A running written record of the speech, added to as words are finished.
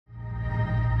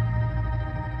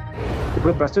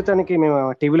ఇప్పుడు ప్రస్తుతానికి మేము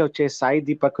టీవీలో వచ్చే సాయి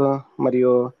దీపక్ మరియు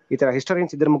ఇతర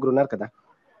హిస్టోరియన్స్ ఇద్దరు ముగ్గురు ఉన్నారు కదా,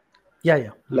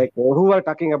 like who are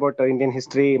talking about Indian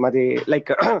history, మాది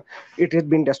like it has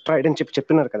been destroyed అని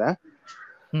చెప్తున్నారు కదా.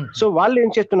 సో వాళ్ళు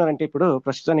ఏం చేస్తున్నారంటే ఇప్పుడు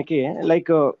ప్రస్తుతానికి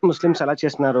లైక్ ముస్లిమ్స్ అలా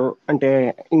చేస్తున్నారు అంటే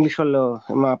ఇంగ్లీష్ వాళ్ళు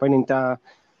మా పైన ఇంత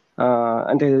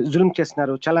అంటే జులుం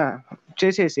చేస్తున్నారు చాలా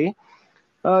చేసేసి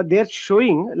they are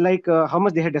showing like how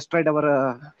much they have destroyed our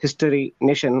history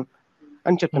nation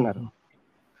అని చెప్తున్నారు.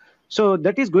 So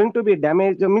that is going to be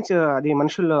damage means అది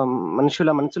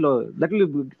మనుషుల మనసులో that will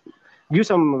give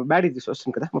some bad ఇది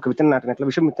వస్తుంది కదా, ఒక విత్తనం నాటినట్లు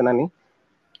విషయం విత్తనాన్ని.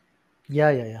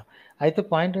 అయితే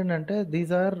పాయింట్ ఏంటంటే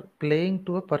these are playing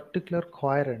to a particular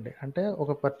choir అండి. అంటే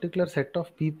ఒక పర్టిక్యులర్ సెట్ ఆఫ్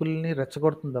పీపుల్ని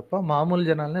రెచ్చగొడుతుంది తప్ప మామూలు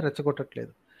జనాల్ని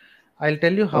రెచ్చగొట్టట్లేదు. I will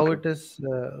tell you how it is,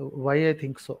 why I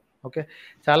think so. Okay,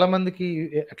 చాలా మందికి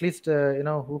at least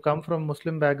you know who come from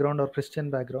Muslim background or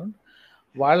Christian background,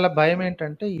 వాళ్ళ భయం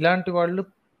ఏంటంటే ఇలాంటి వాళ్ళు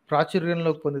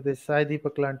ప్రాచుర్యంలోకి పొందితే, సాయి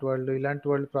దీపక్ లాంటి వాళ్ళు ఇలాంటి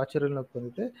వాళ్ళు ప్రాచుర్యంలోకి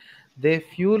పొందితే they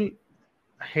fuel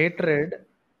hatred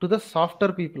to the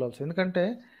softer people also. ఎందుకంటే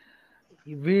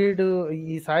వీడు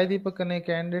ఈ సాయి దీపక్ అనే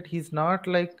candidate he's not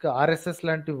like RSS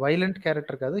లాంటి వైలెంట్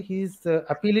క్యారెక్టర్ కాదు, he's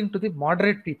appealing to the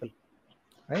moderate people,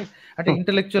 right? అంటే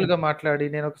ఇంటెలెక్చువల్ గా మాట్లాడి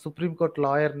నేను ఒక సుప్రీంకోర్టు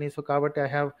లాయర్ని, సో కాబట్టి I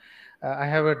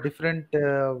have a different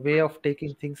way of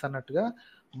taking things అన్నట్టుగా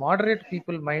మోడరేట్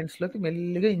పీపుల్ మైండ్స్ లోకి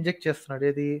మెల్లిగా ఇంజెక్ట్ చేస్తున్నాడు.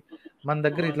 ఏది మన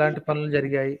దగ్గర ఇలాంటి పనులు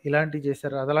జరిగాయి, ఇలాంటివి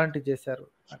చేశారు, అదలాంటివి చేశారు.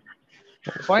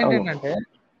 పాయింట్ ఏంటంటే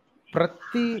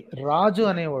ప్రతి రాజు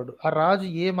అనేవాడు, ఆ రాజు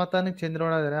ఏ మతానికి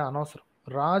చెందినవాడు అనే అనవసరం,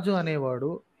 రాజు అనేవాడు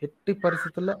ఎట్టి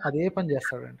పరిస్థితుల్లో అదే పని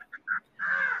చేస్తాడండి.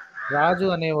 రాజు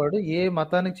అనేవాడు ఏ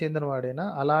మతానికి చెందినవాడైనా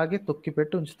అలాగే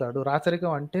తొక్కిపెట్టి ఉంచుతాడు.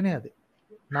 రాచరికం అంటేనే అది,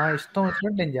 నా ఇష్టం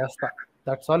వచ్చినట్టు నేను చేస్తా,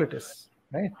 that's all it is,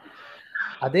 right?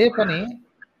 అదే పని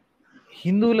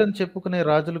హిందువులని చెప్పుకునే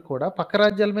రాజులు కూడా పక్క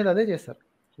రాజ్యాల మీద అదే చేశారు.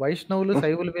 వైష్ణవులు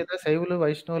శైవుల మీద, శైవులు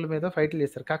వైష్ణవుల మీద ఫైట్లు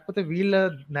చేశారు. కాకపోతే వీళ్ళ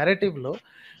నెరేటివ్ లో,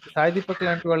 సాయి దీపక్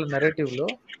లాంటి వాళ్ళ నెరేటివ్ లో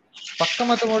పక్క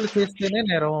మతం వాళ్ళు చేస్తేనే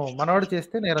నేరం, మనవాడు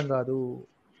చేస్తే నేరం కాదు.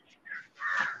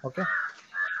 Okay,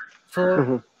 so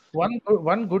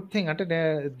one good thing అంటే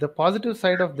the positive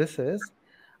side of this is,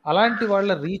 అలాంటి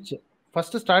వాళ్ళ రీచ్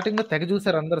ఫస్ట్ స్టార్టింగ్ లో తెగ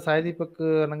చూసారు అందరు. సాయి దీపక్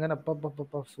అనగానే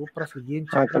అబ్బా సూపర్, అసలు ఏం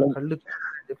చెప్పారు, కళ్ళు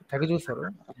చెప్పి తెగ చూసారు.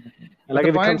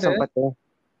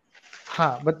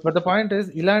 బట్ ద పాయింట్ ఇస్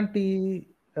ఇలాంటి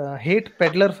హేట్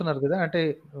పెడ్లర్స్ ఉన్నారు కదా, అంటే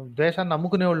ద్వేషాన్ని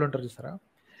నమ్ముకునే వాళ్ళు ఉంటారు చూసారా,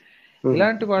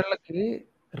 ఇలాంటి వాళ్ళకి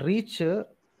రీచ్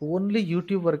ఓన్లీ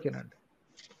యూట్యూబ్ వరకేనండి.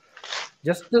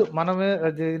 జస్ట్ మనమే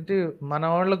అదేంటి మన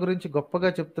వాళ్ళ గురించి గొప్పగా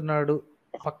చెప్తున్నాడు,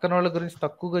 పక్కన వాళ్ళ గురించి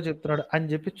తక్కువగా చెప్తున్నాడు అని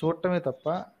చెప్పి చూడటమే తప్ప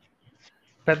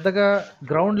పెద్దగా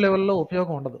గ్రౌండ్ లెవెల్లో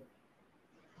ఉపయోగం ఉండదు.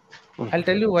 I'll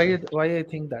tell you why I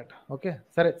think that. Okay,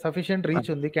 సరే, సఫిషియంట్ రీచ్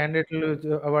ఉంది, క్యాండిడేట్లు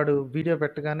వాడు వీడియో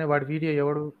పెట్టగానే, వాడి వీడియో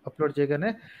ఎవడు అప్లోడ్ చేయగానే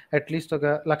అట్లీస్ట్ ఒక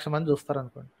 1,00,000 మంది చూస్తారు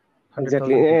అనుకోండి.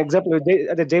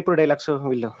 జైపూర్ డైలాగ్స్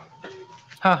వీళ్ళు.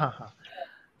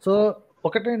 సో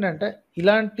ఒకటేంటంటే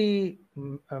ఇలాంటి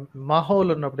మాహోల్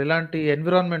ఉన్నప్పుడు, ఇలాంటి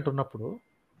ఎన్విరాన్మెంట్ ఉన్నప్పుడు,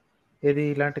 ఇది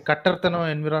ఇలాంటి కట్టర్తనం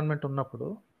ఎన్విరాన్మెంట్ ఉన్నప్పుడు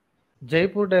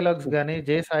జైపూర్ డైలాగ్స్ కానీ,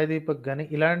 జై సాయి దీపక్ కానీ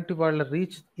ఇలాంటి వాళ్ళ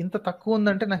రీచ్ ఇంత తక్కువ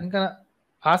ఉందంటే నాకు ఇంకా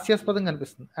హాస్యాస్పదంగా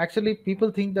అనిపిస్తుంది. యాక్చువల్లీ పీపుల్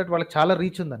థింక్ దట్ వాళ్ళకి చాలా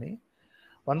రీచ్ ఉందని.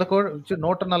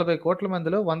 140 కోట్ల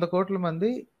మందిలో 100 కోట్ల మంది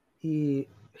ఈ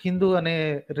హిందూ అనే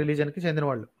రిలీజన్కి చెందిన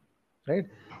వాళ్ళు, right?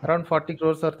 Around 40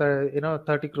 crores are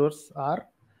 30 crores are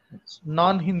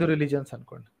non Hindu religions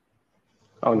అనుకోండి.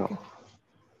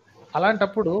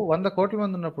 అలాంటప్పుడు 100 కోట్ల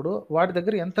మంది ఉన్నప్పుడు వాడి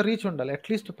దగ్గర ఎంత రీచ్ ఉండాలి?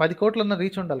 అట్లీస్ట్ 10 కోట్లన్న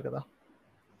రీచ్ ఉండాలి కదా.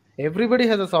 Everybody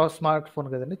has a smart phone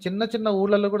కదండి. చిన్న చిన్న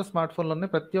ఊళ్ళల్లో కూడా స్మార్ట్ ఫోన్లు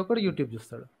ఉన్నాయి, ప్రతి ఒక్కరు యూట్యూబ్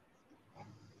చూస్తాడు,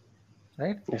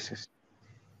 రైట్?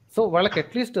 సో వాళ్ళకి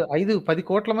అట్లీస్ట్ 5-10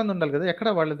 కోట్ల మంది ఉండాలి కదా. ఎక్కడ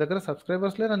వాళ్ళ దగ్గర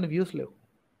సబ్స్క్రైబర్స్ లేవు, నన్ను వ్యూస్ లేవు.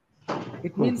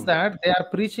 It means that they are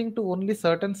preaching to only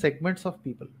certain segments of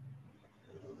people.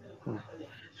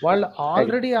 వాళ్ళు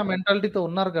ఆల్రెడీ ఆ మెంటాలిటీతో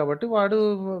ఉన్నారు కాబట్టి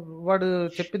వాడు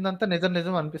చెప్పిందంతా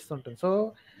నిజం అనిపిస్తుంటుంది. సో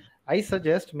ఐ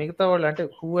సజెస్ట్ మిగతా వాళ్ళు, అంటే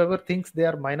who ever thinks they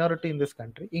are minority in this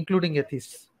country including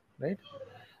ఎథిస్ట్స్, right?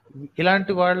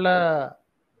 ఇలాంటి వాళ్ళ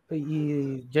ఈ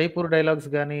జైపూర్ డైలాగ్స్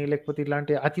కానీ లేకపోతే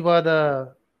ఇలాంటి అతివాద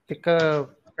తిక్క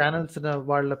ఛానల్స్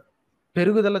వాళ్ళ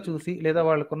పెరుగుదల చూసి లేదా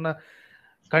వాళ్ళకున్న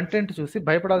కంటెంట్ చూసి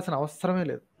భయపడాల్సిన అవసరమే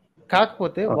లేదు.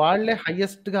 కాకపోతే వాళ్ళే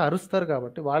హైయెస్ట్ గా అరుస్తారు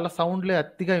కాబట్టి, వాళ్ళ సౌండ్లే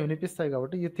అతిగా వినిపిస్తాయి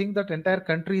కాబట్టి you think that entire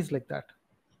country is like that.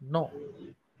 No,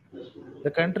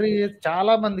 the country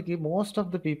చాలా మందికి, మోస్ట్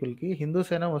ఆఫ్ ద పీపుల్ కి,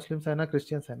 హిందూస్ అయినా ముస్లిమ్స్ అయినా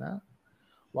క్రిస్టియన్స్ అయినా,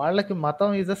 వాళ్ళకి మతం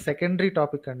ఈజ్ అ సెకండరీ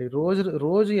టాపిక్ అండి.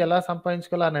 రోజు ఎలా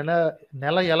సంపాదించుకోవాలి, ఆ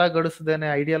నెల ఎలా గడుస్తుంది అనే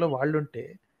ఐడియాలో వాళ్ళు ఉంటే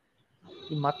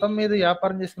ఈ మతం మీద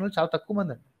వ్యాపారం చేసుకునే వాళ్ళు చాలా తక్కువ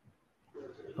మంది అండి.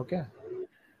 ఓకే,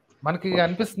 మనకి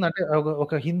అనిపిస్తుంది అంటే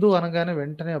ఒక హిందూ అనగానే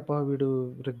వెంటనే అబ్బా వీడు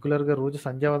రెగ్యులర్ గా రోజు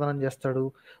సంధ్యావందనం చేస్తాడు,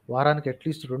 వారానికి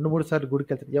అట్లీస్ట్ 2-3 సార్లు గుడికి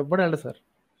వెళ్తాడు. ఎవడు వెళ్ళడు సార్.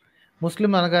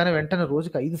 ముస్లిం అనగానే వెంటనే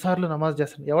రోజుకి 5 సార్లు నమాజ్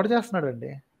చేస్తాడు. ఎవడు చేస్తున్నాడు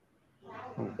అండి?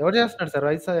 ఎవడు చేస్తున్నాడు సార్?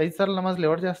 5 సార్లు నమాజ్లు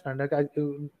ఎవడు చేస్తున్నాడు?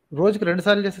 రోజుకి 2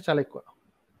 సార్లు చేస్తే చాలా ఎక్కువ.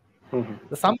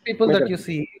 Some people that you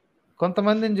see,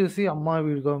 కొంతమందిని చూసి అమ్మా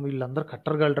వీళ్ళందరూ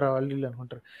కట్టరగలరా వీళ్ళు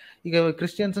అనుకుంటారు. ఇక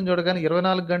క్రిస్టియన్స్ చూడగానే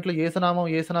 24 గంటలు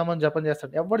ఏసునామం జపం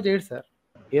చేస్తాడు. ఎవడు చేయడు సార్.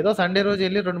 ఏదో సండే రోజు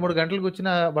వెళ్ళి 2-3 గంటలు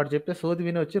కూర్చున్న వాడు చెప్పే సోది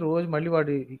విని వచ్చి రోజు మళ్ళీ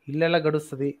వాడి ఇల్లు ఎలా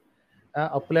గడుస్తుంది,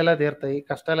 అప్పులు ఎలా తీరుతాయి,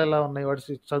 కష్టాలు ఎలా ఉన్నాయి, వాడి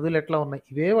చదువులు ఎట్లా ఉన్నాయి,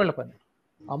 ఇవే వాళ్ళ పని.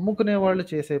 అమ్ముకునే వాళ్ళు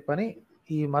చేసే పని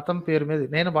ఈ మతం పేరు మీద.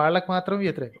 నేను వాళ్ళకి మాత్రం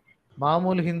వ్యతిరేకం.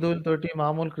 మామూలు హిందువులతోటి,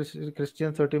 మామూలు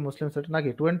క్రిస్టియన్స్ తోటి, ముస్లిమ్స్ తోటి నాకు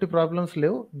ఎటువంటి ప్రాబ్లమ్స్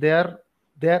లేవు. They are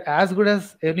as good as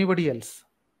anybody else.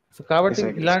 So కాబట్టి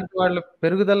ఇలాంటి వాళ్ళ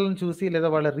పెరుగుదలను చూసి లేదా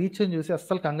వాళ్ళ రీచ్ చూసి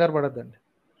అస్సలు కంగారు పడద్దండి.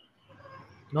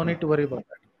 No need to worry about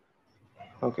that.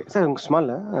 Okay sir, small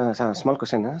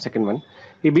question, second one.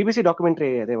 ఈ బీబీసీ డాక్యుమెంటరీ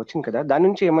అదే వచ్చింది కదా, దాని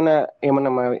నుంచి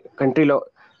ఏమన్నా మా కంట్రీలో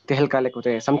తెహల్కా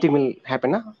లేకపోతే something will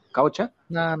happen కావచ్చా?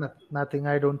 Nothing,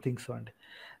 I don't think so అండి.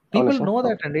 పీపుల్ నో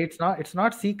దట్ అండి. It's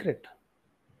not secret,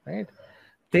 right?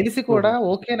 తెలిసి కూడా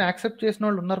ఓకే అని యాక్సెప్ట్ చేసిన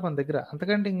వాళ్ళు ఉన్నారు మన దగ్గర.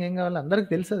 అంతకంటే ఇంకేం కావాలి? అందరికి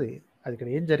తెలుసు అది ఇక్కడ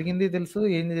ఏం జరిగింది తెలుసు.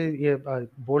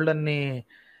 బోల్డ్ అన్ని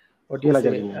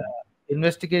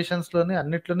ఇన్వెస్టిగేషన్స్ లోనే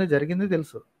అన్నిట్లోనే జరిగింది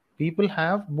తెలుసు. People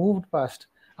have moved past.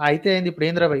 అయితే అయింది ఇప్పుడు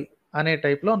ఏంద్రా భయ్ అనే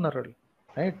టైప్ లో ఉన్నారు వాళ్ళు,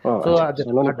 రైట్? సో ఆ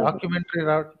డాక్యుమెంటరీ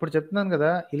ఇప్పుడు చెప్తున్నాను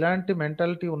కదా, ఇలాంటి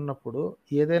మెంటాలిటీ ఉన్నప్పుడు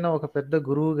ఏదైనా ఒక పెద్ద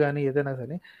గురువు కానీ ఏదైనా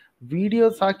సరే వీడియో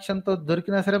సాక్ష్యంతో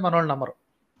దొరికినా సరే మన వాళ్ళు నమ్మరు.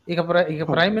 ఇక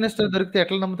ప్రైమ్ మినిస్టర్ దొరికితే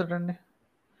ఎట్లా నమ్ముతాడండి?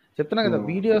 చెప్తున్నా కదా,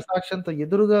 వీడియో సాక్ష్యంతో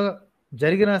ఎదురుగా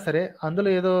జరిగినా సరే అందులో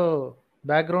ఏదో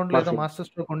బ్యాక్గ్రౌండ్ లో ఏదో మాస్టర్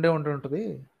స్ట్రోక్ ఉంటుంటుంది.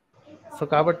 సో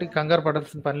కాబట్టి కంగారు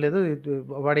పడాల్సిన పని లేదు.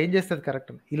 వాడు ఏం చేస్తుంది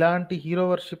కరెక్ట్. ఇలాంటి హీరో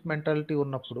వర్షిప్ మెంటాలిటీ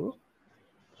ఉన్నప్పుడు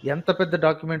ఎంత పెద్ద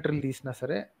డాక్యుమెంటరీలు తీసినా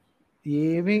సరే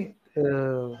ఏమీ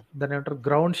దాని ఏమంటారు,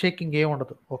 గ్రౌండ్ షేకింగ్ ఏమి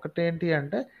ఉండదు. ఒకటేంటి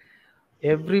అంటే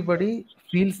everybody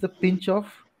feels the pinch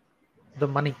of the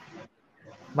money.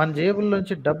 మన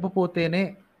జేబుల్లోంచి డబ్బు పోతేనే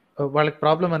వాళ్ళకి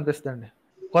ప్రాబ్లం అనిపిస్తుందండి.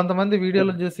 కొంతమంది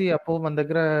వీడియోలను చూసి అప్పో మన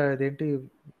దగ్గర ఇదేంటి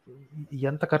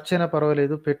ఎంత ఖర్చు అయినా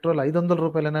పర్వాలేదు, పెట్రోల్ 500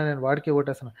 రూపాయలైనా నేను వాడికే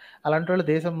ఓటేస్తాను. అలాంటి వాళ్ళు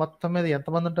దేశం మొత్తం మీద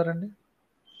ఎంతమంది ఉంటారండి?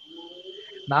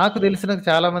 నాకు తెలిసిన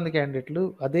చాలా మంది క్యాండిడేట్లు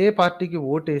అదే పార్టీకి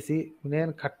ఓటేసి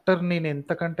నేను కట్టర్ని, నేను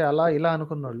ఎంతకంటే అలా ఇలా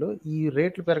అనుకున్న వాళ్ళు ఈ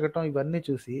రేట్లు పెరగటం ఇవన్నీ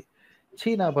చూసి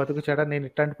చీ నా బతుకు చెడ, నేను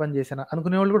ఇట్లాంటి పని చేశాను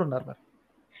అనుకునే వాళ్ళు కూడా ఉన్నారు. మరి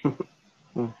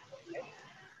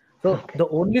so the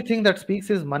only thing that speaks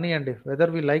is money అండి,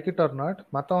 whether we like it or not.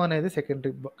 మతం అనేది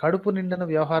సెకండరీ. కడుపు నిండిన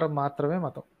వ్యవహారం మాత్రమే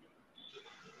మతం.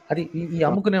 అది ఈ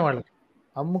అమ్ముకునే వాళ్ళకి,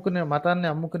 మతాన్ని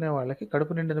అమ్ముకునే వాళ్ళకి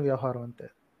కడుపు నిండిన వ్యవహారం అంతే.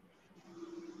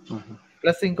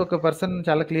 ప్లస్ ఇంకొక పర్సన్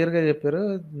చాలా క్లియర్ గా చెప్పారు,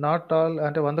 నాట్ ఆల్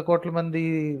అంటే 100 కోట్ల మంది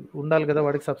ఉండాలి కదా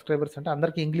వాడికి సబ్స్క్రైబర్స్ అంటే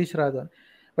అందరికి ఇంగ్లీష్ రాదు అని.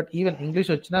 బట్ ఈవెన్ ఇంగ్లీష్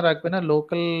వచ్చినా రాకపోయినా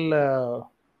లోకల్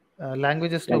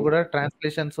లాంగ్వేజెస్ లో కూడా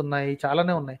ట్రాన్స్లేషన్స్ ఉన్నాయి,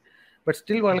 చాలానే ఉన్నాయి. బట్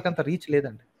స్టిల్ వాళ్ళకి అంత రీచ్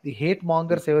లేదండి. ఈ హేట్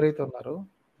మాంగర్స్ ఎవరైతే ఉన్నారో,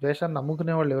 ద్వేషాన్ని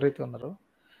నమ్ముకునే వాళ్ళు ఎవరైతే ఉన్నారో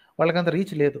వాళ్ళకి అంత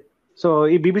రీచ్ లేదు. సో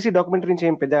ఈ బీబీసీ డాక్యుమెంటరీ నుంచి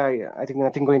ఏం పెద్ద I think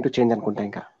nothing going to change అనుకుంటా.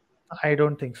 ఇంకా ఐ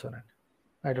డోంట్ థింక్ సో అండి,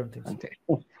 ఐ డోంట్ థింక్ అంతే.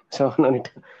 So no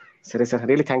need. సరే sir,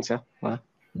 really thanks sir.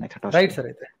 Right sir,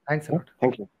 అయితే థ్యాంక్స్.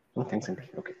 Thank you. థ్యాంక్స్ అండి.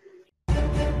 ఓకే.